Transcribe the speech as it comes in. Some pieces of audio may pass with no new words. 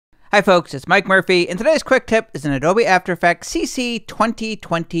Hi folks, it's Mike Murphy, and today's quick tip is in Adobe After Effects CC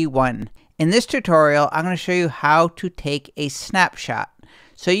 2021. In this tutorial, I'm going to show you how to take a snapshot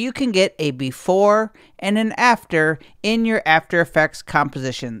so you can get a before and an after in your After Effects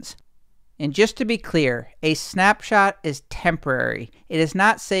compositions. And just to be clear, a snapshot is temporary. It is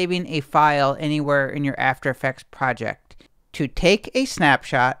not saving a file anywhere in your After Effects project. To take a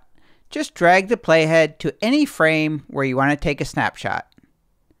snapshot, just drag the playhead to any frame where you want to take a snapshot.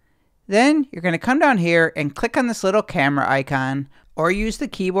 Then you're going to come down here and click on this little camera icon or use the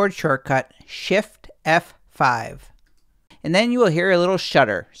keyboard shortcut Shift F5. And then you will hear a little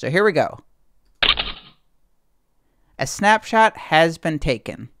shutter. So here we go. A snapshot has been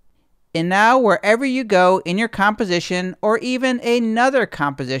taken. And now wherever you go in your composition or even another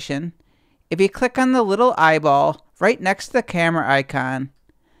composition, if you click on the little eyeball right next to the camera icon,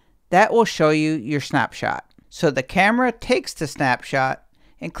 that will show you your snapshot. So the camera takes the snapshot,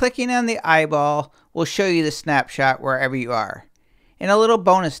 and clicking on the eyeball will show you the snapshot wherever you are. And a little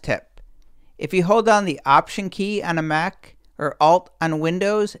bonus tip. If you hold down the Option key on a Mac or Alt on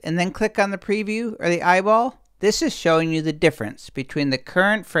Windows and then click on the preview or the eyeball, this is showing you the difference between the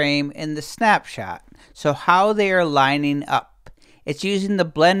current frame and the snapshot. So how they are lining up. It's using the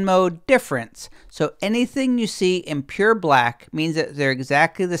blend mode difference. So anything you see in pure black means that they're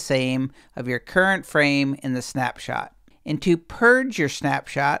exactly the same of your current frame in the snapshot. And to purge your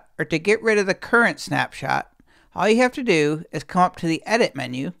snapshot, or to get rid of the current snapshot, all you have to do is come up to the Edit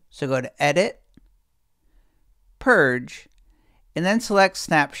menu. So go to Edit, Purge, and then select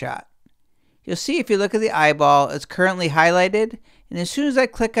Snapshot. You'll see if you look at the eyeball, it's currently highlighted. And as soon as I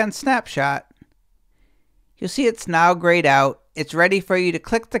click on Snapshot, you'll see it's now grayed out. It's ready for you to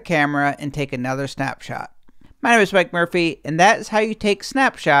click the camera and take another snapshot. My name is Mike Murphy, and that is how you take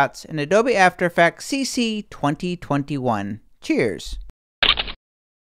snapshots in Adobe After Effects CC 2021. Cheers!